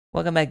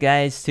Welcome back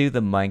guys to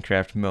the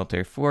Minecraft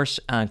Military Force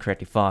on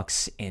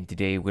CraftyFoxe, and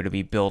today we're going to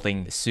be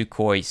building the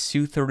Sukhoi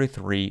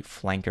Su-33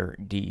 Flanker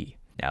D.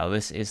 Now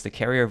this is the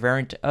carrier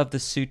variant of the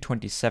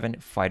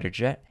Su-27 fighter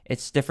jet.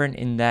 It's different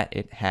in that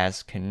it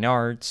has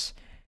canards,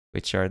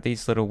 which are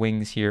these little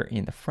wings here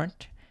in the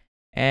front.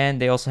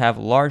 And they also have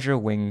larger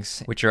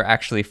wings, which are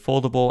actually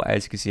foldable.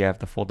 As you can see, I have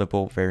the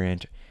foldable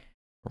variant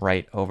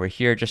right over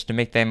here just to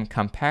make them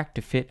compact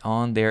to fit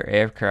on their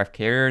aircraft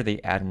carrier,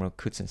 the Admiral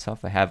Kunznetsov.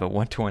 I have a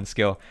 1-to-1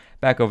 scale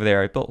back over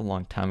there I built a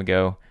long time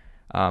ago.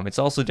 It's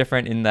also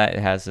different in that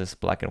it has this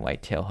black and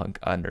white tail hook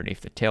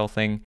underneath the tail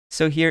thing.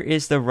 So here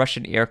is the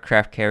Russian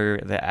aircraft carrier,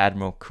 the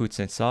Admiral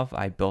Kunznetsov.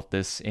 I built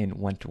this in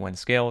 1-to-1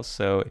 scale,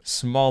 so it's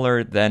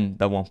smaller than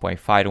the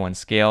 1.5-to-1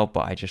 scale,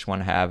 but I just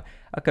want to have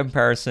a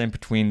comparison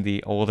between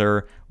the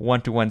older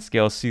 1-to-1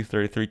 scale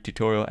Su-33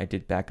 tutorial I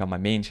did back on my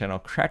main channel,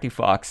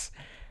 CraftyFoxe,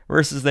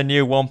 versus the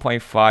new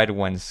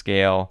 1.5-to-1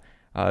 scale.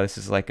 This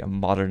is like a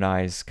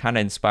modernized, kind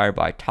of inspired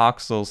by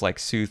Toxels like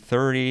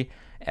Su-30,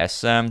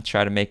 SM,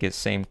 try to make it the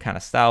same kind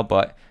of style,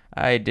 but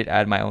I did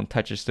add my own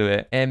touches to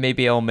it, and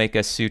maybe I'll make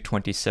a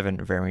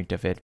Su-27 variant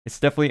of it. It's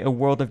definitely a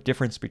world of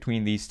difference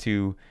between these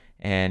two,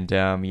 and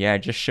yeah,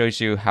 it just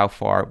shows you how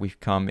far we've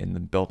come in the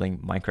building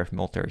Minecraft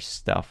military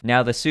stuff.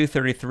 Now, the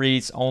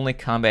Su-33's only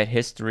combat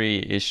history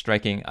is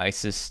striking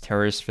ISIS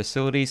terrorist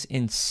facilities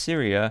in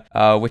Syria,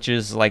 which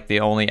is like the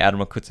only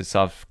Admiral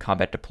Kunznetsov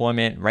combat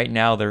deployment. Right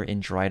now, they're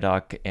in dry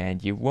dock,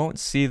 and you won't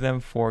see them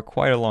for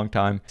quite a long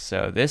time.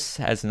 So this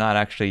has not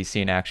actually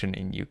seen action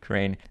in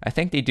Ukraine. I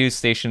think they do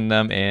station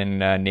them in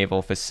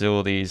naval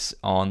facilities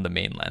on the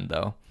mainland,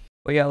 though.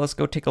 But yeah, let's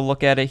go take a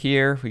look at it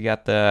here. We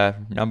got the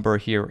number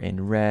here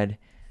in red.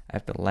 I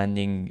have the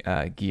landing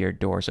gear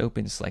doors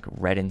open. It's like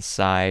red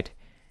inside.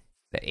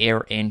 The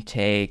air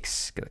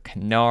intakes, the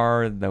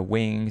canard, the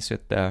wings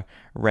with the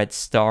red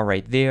star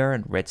right there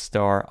and red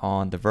star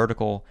on the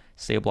vertical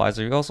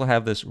stabilizer. You also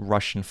have this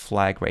Russian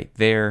flag right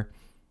there.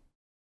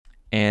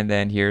 And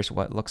then here's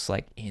what it looks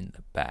like in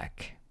the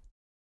back.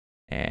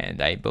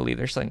 And I believe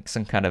there's like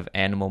some kind of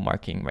animal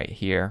marking right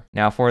here.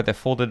 Now for the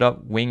folded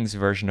up wings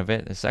version of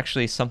it, it's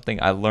actually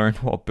something I learned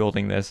while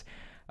building this.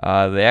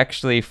 They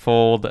actually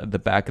fold the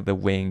back of the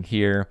wing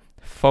here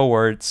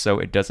forward so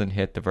it doesn't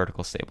hit the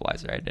vertical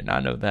stabilizer. I did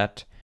not know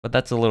that. But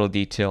that's a little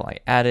detail I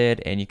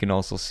added, and you can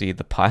also see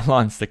the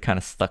pylons that kind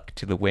of stuck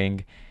to the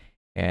wing.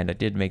 And I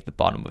did make the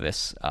bottom of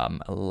this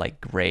light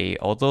gray,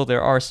 although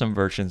there are some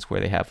versions where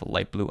they have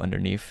light blue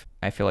underneath.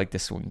 I feel like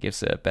this one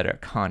gives a better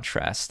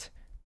contrast.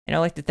 And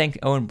I'd like to thank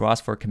Owen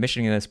Brost for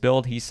commissioning this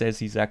build. He says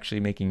he's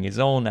actually making his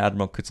own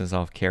Admiral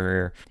Kunznetsov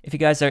carrier. If you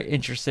guys are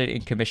interested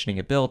in commissioning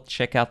a build,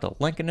 check out the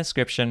link in the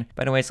description.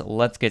 But anyways,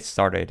 let's get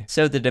started.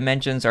 So the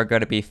dimensions are going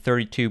to be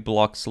 32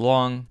 blocks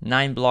long,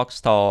 9 blocks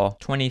tall,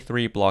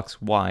 23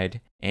 blocks wide.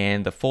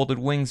 And the folded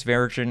wings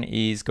version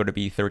is going to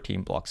be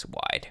 13 blocks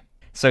wide.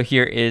 So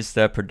here is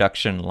the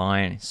production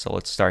line. So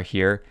let's start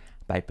here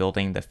by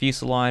building the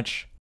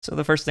fuselage. So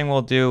the first thing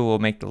we'll do, we'll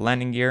make the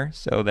landing gear.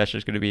 So that's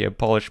just going to be a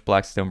polished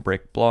blackstone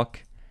brick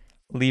block,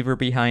 lever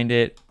behind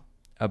it,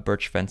 a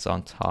birch fence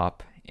on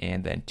top,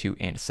 and then 2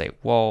 andesite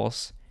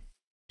walls,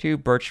 2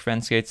 birch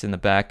fence gates in the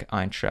back,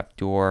 iron trap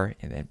door,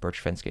 and then birch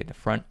fence gate in the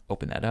front.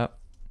 Open that up.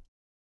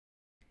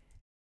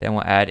 Then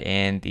we'll add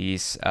in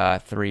these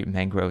 3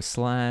 mangrove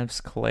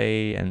slabs,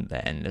 clay, and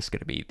then there's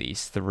going to be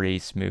these 3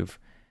 smooth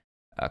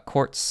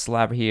quartz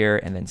slab here,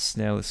 and then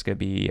snow. This is going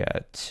to be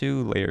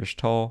 2 layers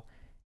tall.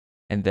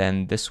 And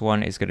then this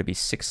one is going to be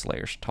 6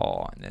 layers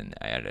tall. And then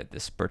I added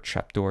this birch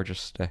trapdoor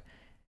just to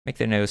make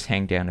the nose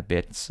hang down a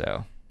bit.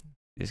 So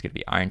there's going to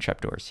be iron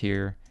trapdoors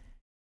here.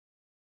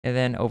 And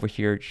then over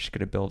here, just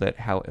going to build it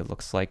how it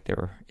looks like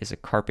there is a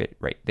carpet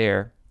right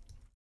there.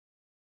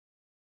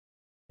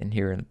 And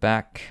here in the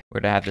back,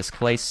 we're going to have this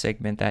clay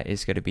segment that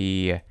is going to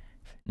be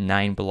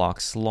 9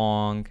 blocks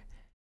long.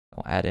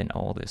 I'll add in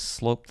all this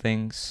slope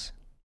things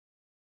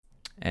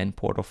and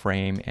portal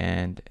frame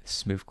and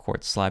smooth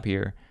quartz slab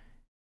here.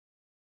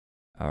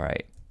 All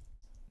right,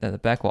 then the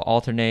back will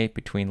alternate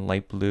between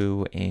light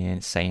blue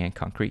and cyan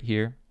concrete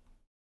here.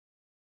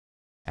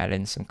 Add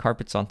in some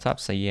carpets on top,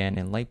 cyan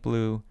and light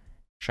blue,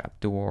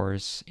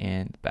 trapdoors,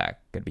 and the back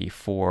gonna be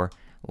 4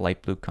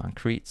 light blue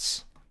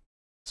concretes,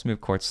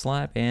 smooth quartz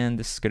slab, and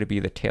this is gonna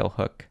be the tail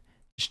hook,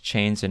 just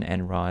chains and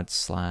end rod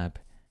slab.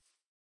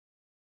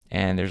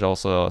 And there's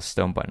also a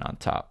stone button on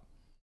top.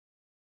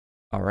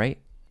 All right,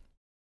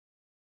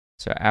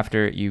 so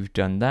after you've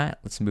done that,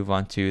 let's move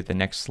on to the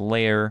next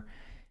layer.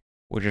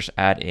 We'll just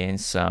add in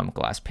some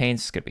glass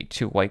panes. It's going to be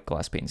 2 white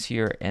glass panes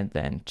here, and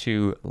then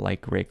 2 light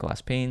gray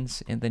glass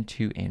panes, and then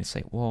 2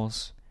 andesite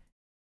walls.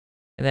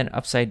 And then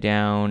upside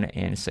down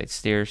andesite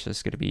stairs. So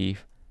it's going to be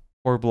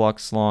 4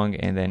 blocks long,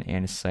 and then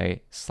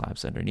andesite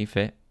slabs underneath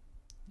it.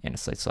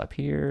 Andesite slab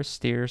here,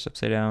 stairs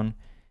upside down.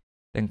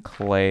 Then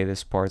clay,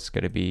 this part's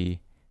going to be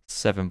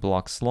 7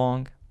 blocks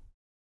long.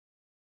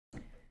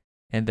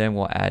 And then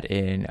we'll add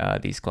in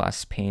these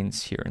glass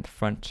panes here in the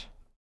front.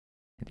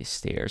 These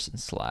stairs and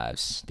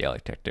slabs,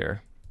 daylight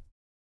detector.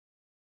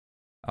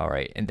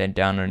 Alright, and then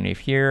down underneath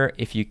here,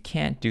 if you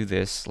can't do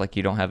this, like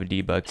you don't have a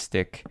debug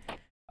stick,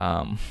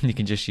 you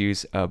can just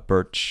use a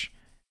birch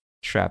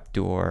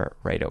trapdoor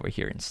right over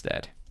here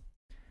instead.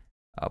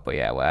 But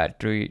yeah, we'll add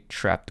 3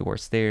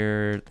 trapdoors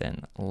there,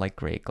 then light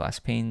gray glass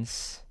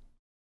panes,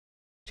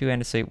 2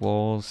 andesite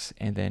walls,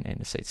 and then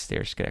andesite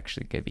stairs could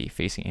actually be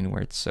facing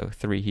inwards, so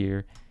 3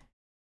 here.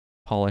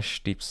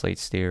 Polished deep slate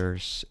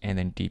stairs, and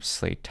then deep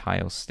slate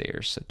tile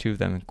stairs, so 2 of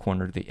them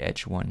corner the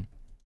edge one.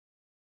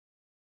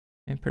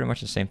 And pretty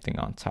much the same thing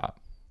on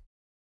top.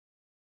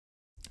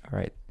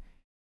 Alright,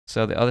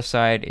 so the other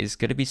side is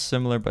going to be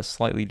similar but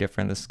slightly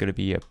different. This is going to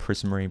be a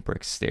prismarine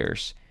brick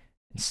stairs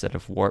instead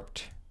of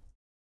warped.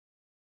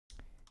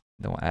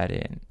 Then we'll add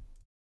in.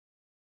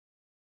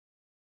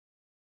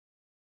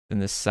 Then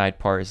this side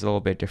part is a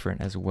little bit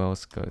different as well.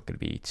 It's going to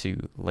be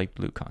 2 light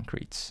blue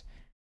concretes.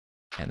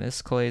 And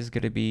this clay is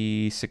going to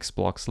be 6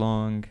 blocks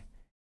long.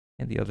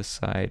 And the other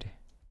side,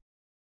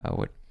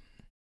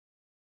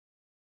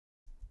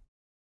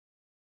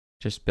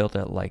 just build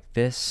it like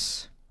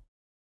this.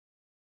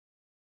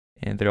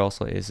 And there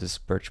also is this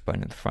birch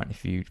button in the front.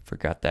 If you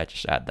forgot that,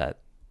 just add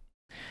that.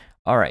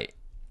 All right.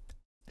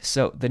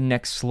 So the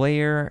next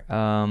layer,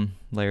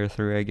 layer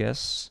 3, I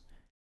guess.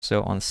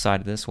 So on the side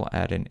of this, we'll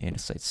add an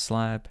andesite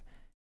slab.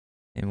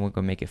 And we'll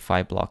go make it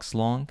 5 blocks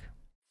long.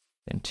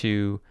 Then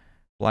 2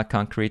 black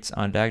concretes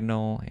on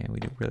diagonal. And we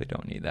really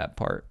don't need that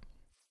part.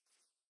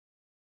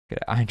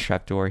 Get an iron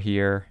trapdoor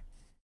here.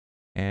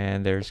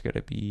 And there's going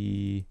to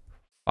be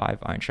 5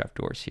 iron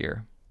trapdoors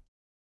here.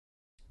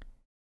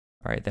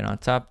 Alright, then on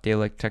top,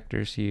 daylight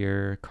detectors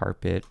here,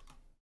 carpet,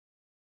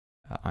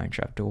 iron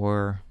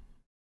trapdoor,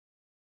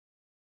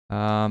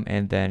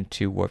 and then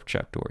 2 warp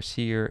trapdoors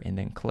here, and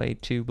then clay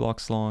 2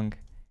 blocks long,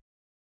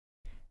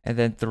 and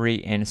then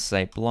 3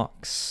 andesite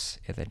blocks,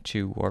 and then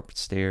 2 warped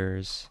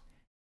stairs,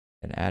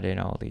 and add in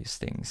all these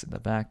things in the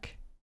back,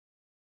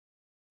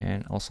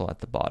 and also at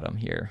the bottom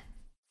here.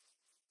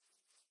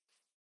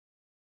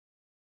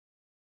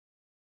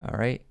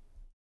 Alright,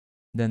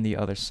 then the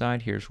other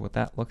side, here's what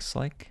that looks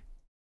like.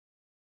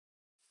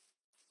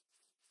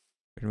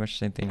 Pretty much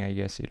the same thing, I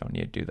guess. You don't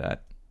need to do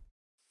that.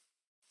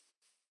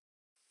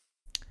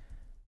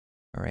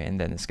 Alright,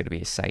 and then it's going to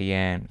be a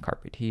cyan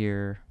carpet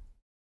here.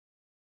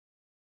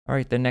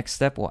 Alright, the next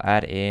step, we'll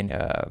add in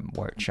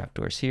more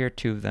trapdoors here,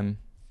 2 of them.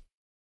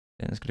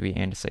 Then it's going to be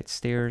andesite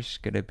stairs,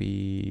 going to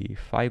be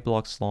 5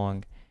 blocks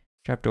long.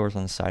 Trapdoors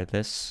on the side of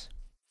this.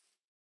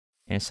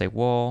 Andesite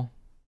wall,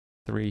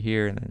 3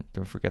 here, and then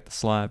don't forget the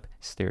slab.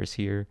 Stairs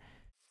here.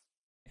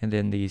 And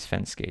then these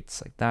fence gates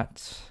like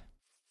that.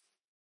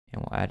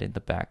 And we'll add in the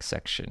back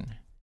section,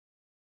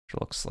 which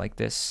looks like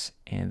this.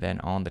 And then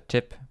on the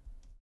tip,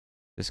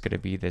 there's going to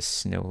be this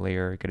snow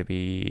layer, going to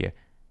be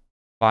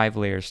 5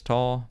 layers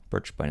tall,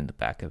 birch button in the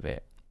back of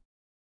it.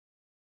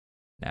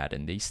 And add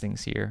in these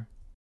things here.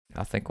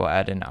 I think we'll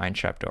add an iron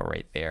trapdoor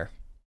right there.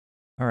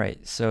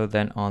 Alright, so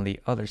then on the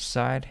other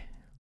side,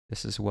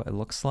 this is what it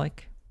looks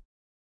like.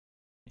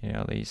 You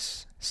know,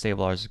 these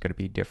stabilizers are going to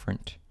be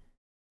different.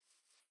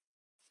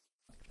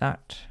 Like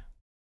that.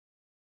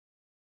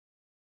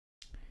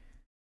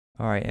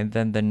 Alright, and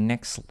then the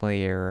next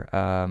layer,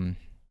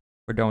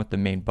 we're done with the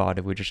main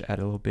body. We just add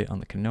a little bit on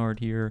the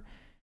canard here.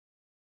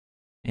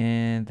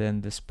 And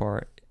then this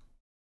part,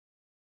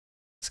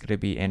 it's going to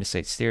be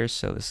andesite stairs.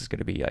 So this is going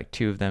to be like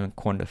 2 of them,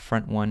 corner the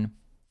front one.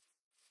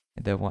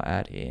 And then we'll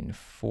add in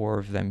 4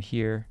 of them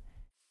here,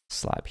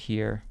 slab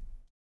here.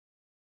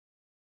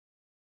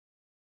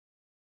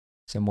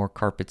 Some more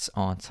carpets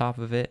on top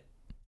of it.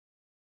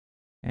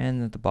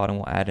 And at the bottom,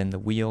 we'll add in the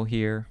wheel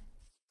here.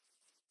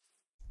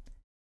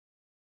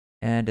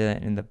 And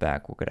in the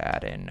back, we're going to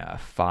add in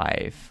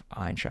 5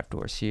 iron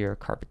trapdoors here,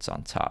 carpets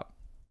on top.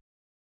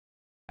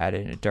 Add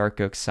in a dark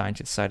oak sign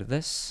to the side of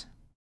this.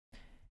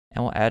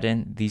 And we'll add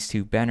in these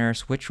 2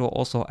 banners, which we'll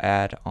also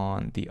add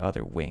on the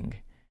other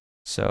wing.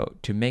 So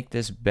to make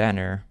this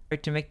banner,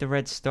 to make the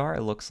red star,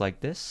 it looks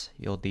like this.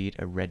 You'll need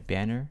a red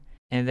banner.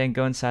 And then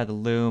go inside the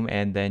loom,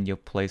 and then you'll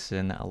place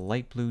in a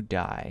light blue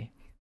dye.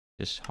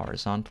 Just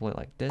horizontally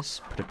like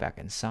this, put it back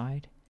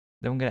inside.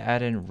 Then we're going to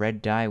add in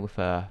red dye with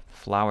a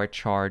flower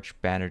charge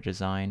banner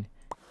design.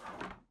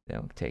 Then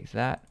we'll take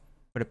that,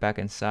 put it back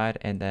inside,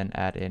 and then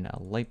add in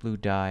a light blue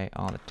dye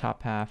on the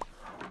top half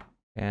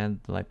and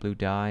light blue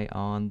dye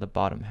on the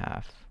bottom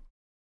half.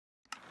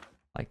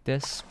 Like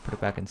this, put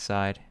it back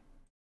inside.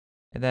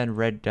 And then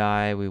red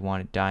dye, we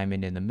want a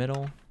diamond in the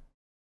middle.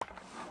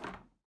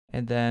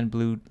 And then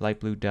light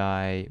blue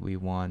dye, we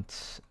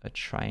want a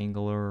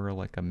triangular,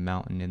 like a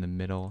mountain in the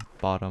middle,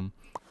 bottom.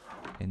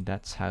 And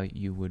that's how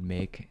you would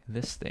make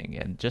this thing.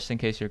 And just in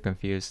case you're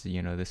confused,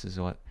 you know, this is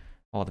what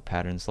all the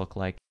patterns look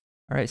like.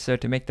 Alright, so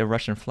to make the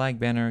Russian flag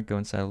banner, go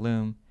inside a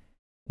loom,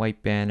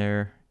 white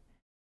banner,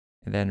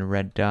 and then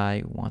red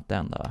dye, we want that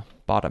on the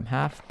bottom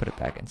half, put it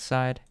back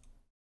inside.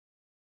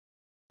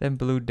 Then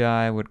blue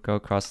dye would go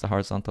across the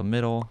horizontal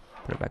middle,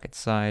 put it back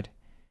inside.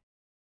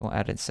 We'll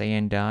add in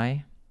cyan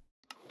dye,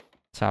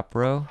 top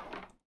row,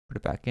 put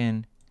it back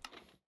in,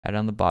 add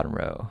on the bottom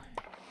row.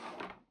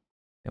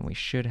 then we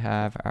should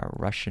have our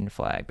Russian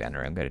flag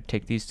banner. I'm going to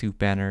take these two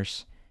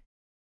banners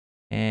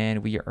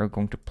and we are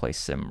going to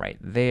place them right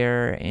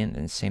there, and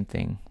then same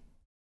thing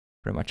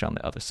pretty much on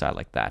the other side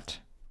like that.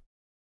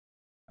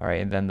 All right,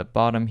 and then the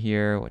bottom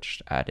here, we'll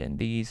just add in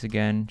these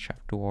again,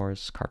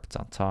 trapdoors, carpets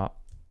on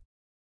top,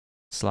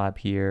 slab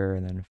here,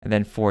 and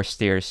then 4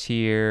 stairs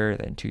here,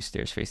 then 2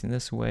 stairs facing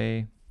this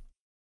way,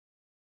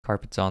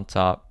 carpets on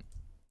top,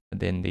 and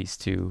then these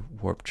 2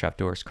 warp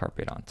trapdoors,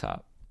 carpet on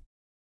top.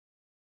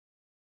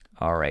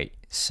 All right,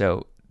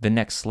 so the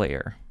next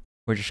layer,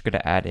 we're just going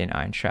to add in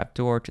iron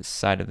trapdoor to the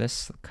side of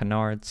this,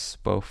 canards,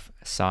 both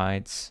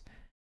sides.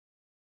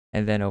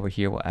 And then over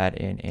here, we'll add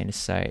in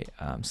andesite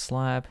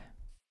slab.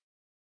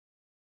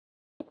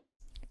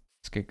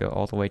 It's going to go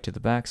all the way to the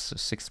back, so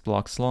 6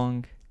 blocks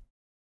long.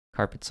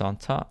 Carpets on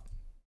top,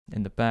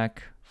 in the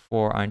back,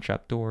 4 iron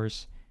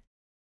trapdoors,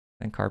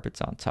 then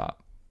carpets on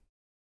top.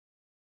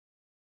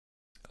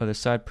 Other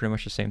side, pretty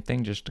much the same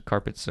thing, just the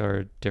carpets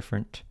are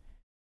different.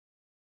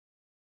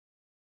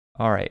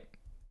 All right.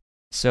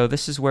 So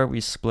this is where we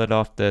split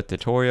off the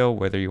tutorial,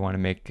 whether you want to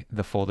make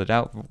the folded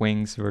out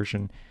wings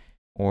version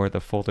or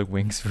the folded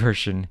wings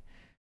version.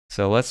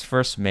 So let's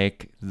first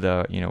make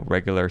the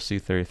regular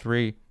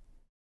Su-33.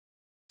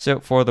 So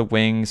for the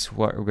wings,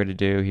 what we're going to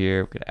do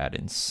here, we're going to add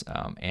in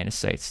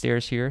andesite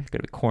stairs here. It's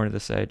going to be corner of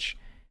this edge,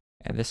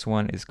 and this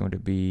one is going to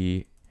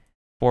be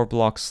 4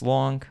 blocks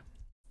long,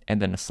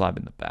 and then a slab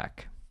in the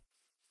back.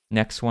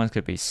 Next one's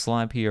going to be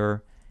slab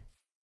here,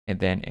 and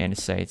then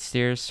andesite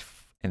stairs,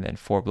 and then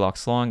 4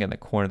 blocks long, and the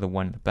corner of the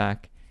one in the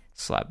back,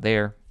 slab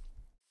there.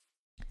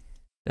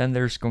 Then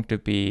there's going to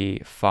be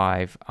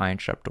 5 iron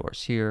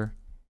trapdoors here,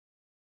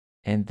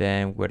 and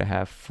then we're going to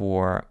have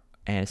 4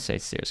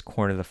 andesite stairs,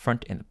 corner of the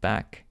front and the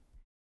back,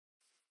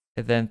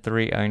 and then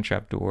 3 iron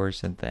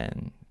trapdoors, and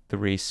then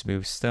 3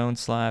 smooth stone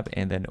slab,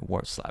 and then a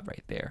warp slab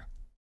right there.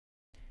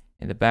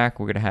 In the back,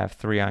 we're going to have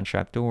 3 iron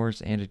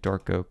trapdoors and a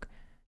dark oak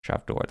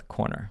trapdoor at the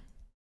corner.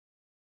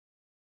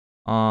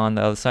 On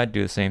the other side,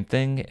 do the same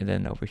thing, and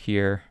then over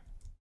here,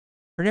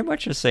 pretty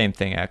much the same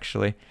thing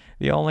actually.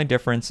 The only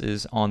difference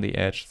is on the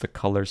edge, the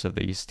colors of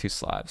these 2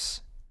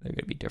 slabs. They're going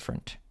to be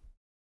different.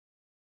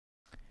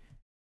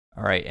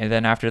 All right, and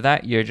then after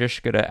that, you're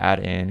just going to add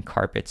in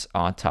carpets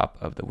on top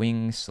of the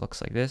wings. Looks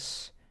like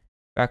this.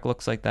 Back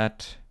looks like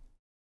that.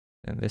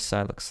 And this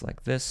side looks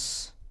like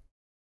this.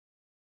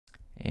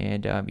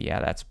 And yeah,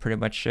 that's pretty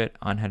much it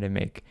on how to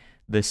make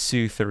the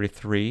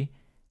Su-33.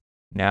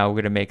 Now we're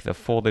going to make the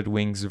folded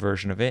wings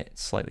version of it.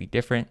 It's slightly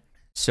different.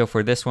 So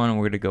for this one,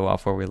 we're going to go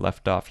off where we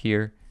left off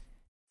here.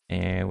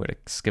 And we're going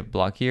to skip a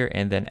block here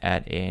and then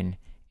add in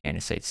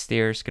andesite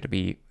stairs. It's going to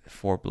be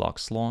 4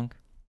 blocks long.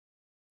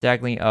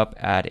 Diagonally up,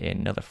 add in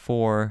another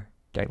 4.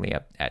 Diagonally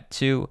up, add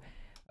 2.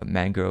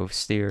 Mangrove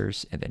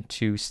stairs, and then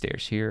 2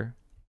 stairs here.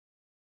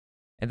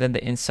 And then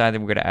the inside,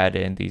 then we're going to add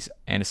in these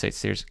andesite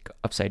stairs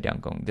upside down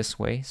going this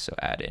way. So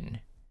add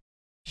in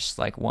just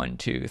like 1,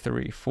 2,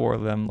 3, 4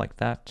 of them like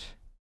that.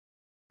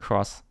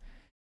 Across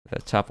the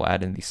top, we'll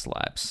add in these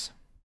slabs.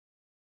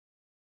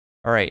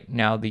 All right,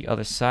 now the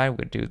other side, we're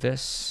going to do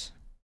this.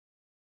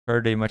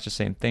 Pretty much the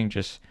same thing,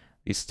 just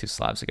these 2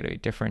 slabs are going to be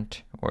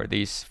different, or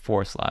these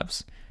 4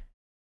 slabs.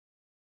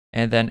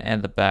 And then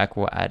in the back,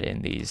 we'll add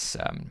in these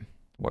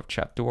warp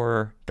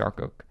trapdoor,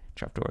 dark oak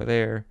trapdoor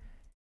there,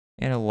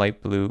 and a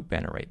light blue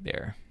banner right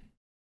there.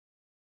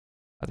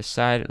 Other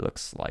side, it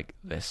looks like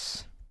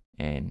this.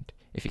 And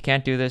if you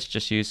can't do this,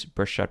 just use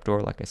Brost trapdoor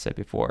like I said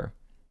before.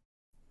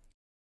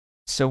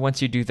 So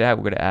once you do that,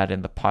 we're going to add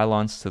in the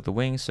pylons to the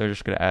wings. So we're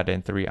just going to add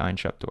in 3 iron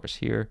trapdoors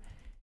here,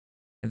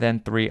 and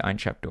then 3 iron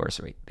trapdoors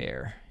right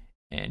there.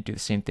 And do the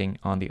same thing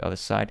on the other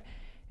side.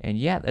 And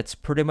yeah, that's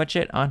pretty much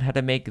it on how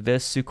to make the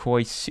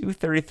Sukhoi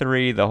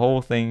Su-33, the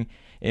whole thing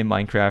in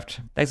Minecraft.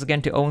 Thanks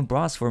again to Owen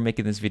Brost for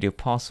making this video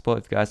possible.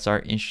 If you guys are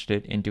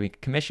interested in doing a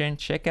commission,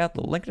 check out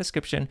the link in the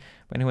description.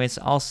 But anyways,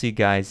 I'll see you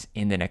guys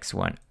in the next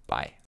one. Bye.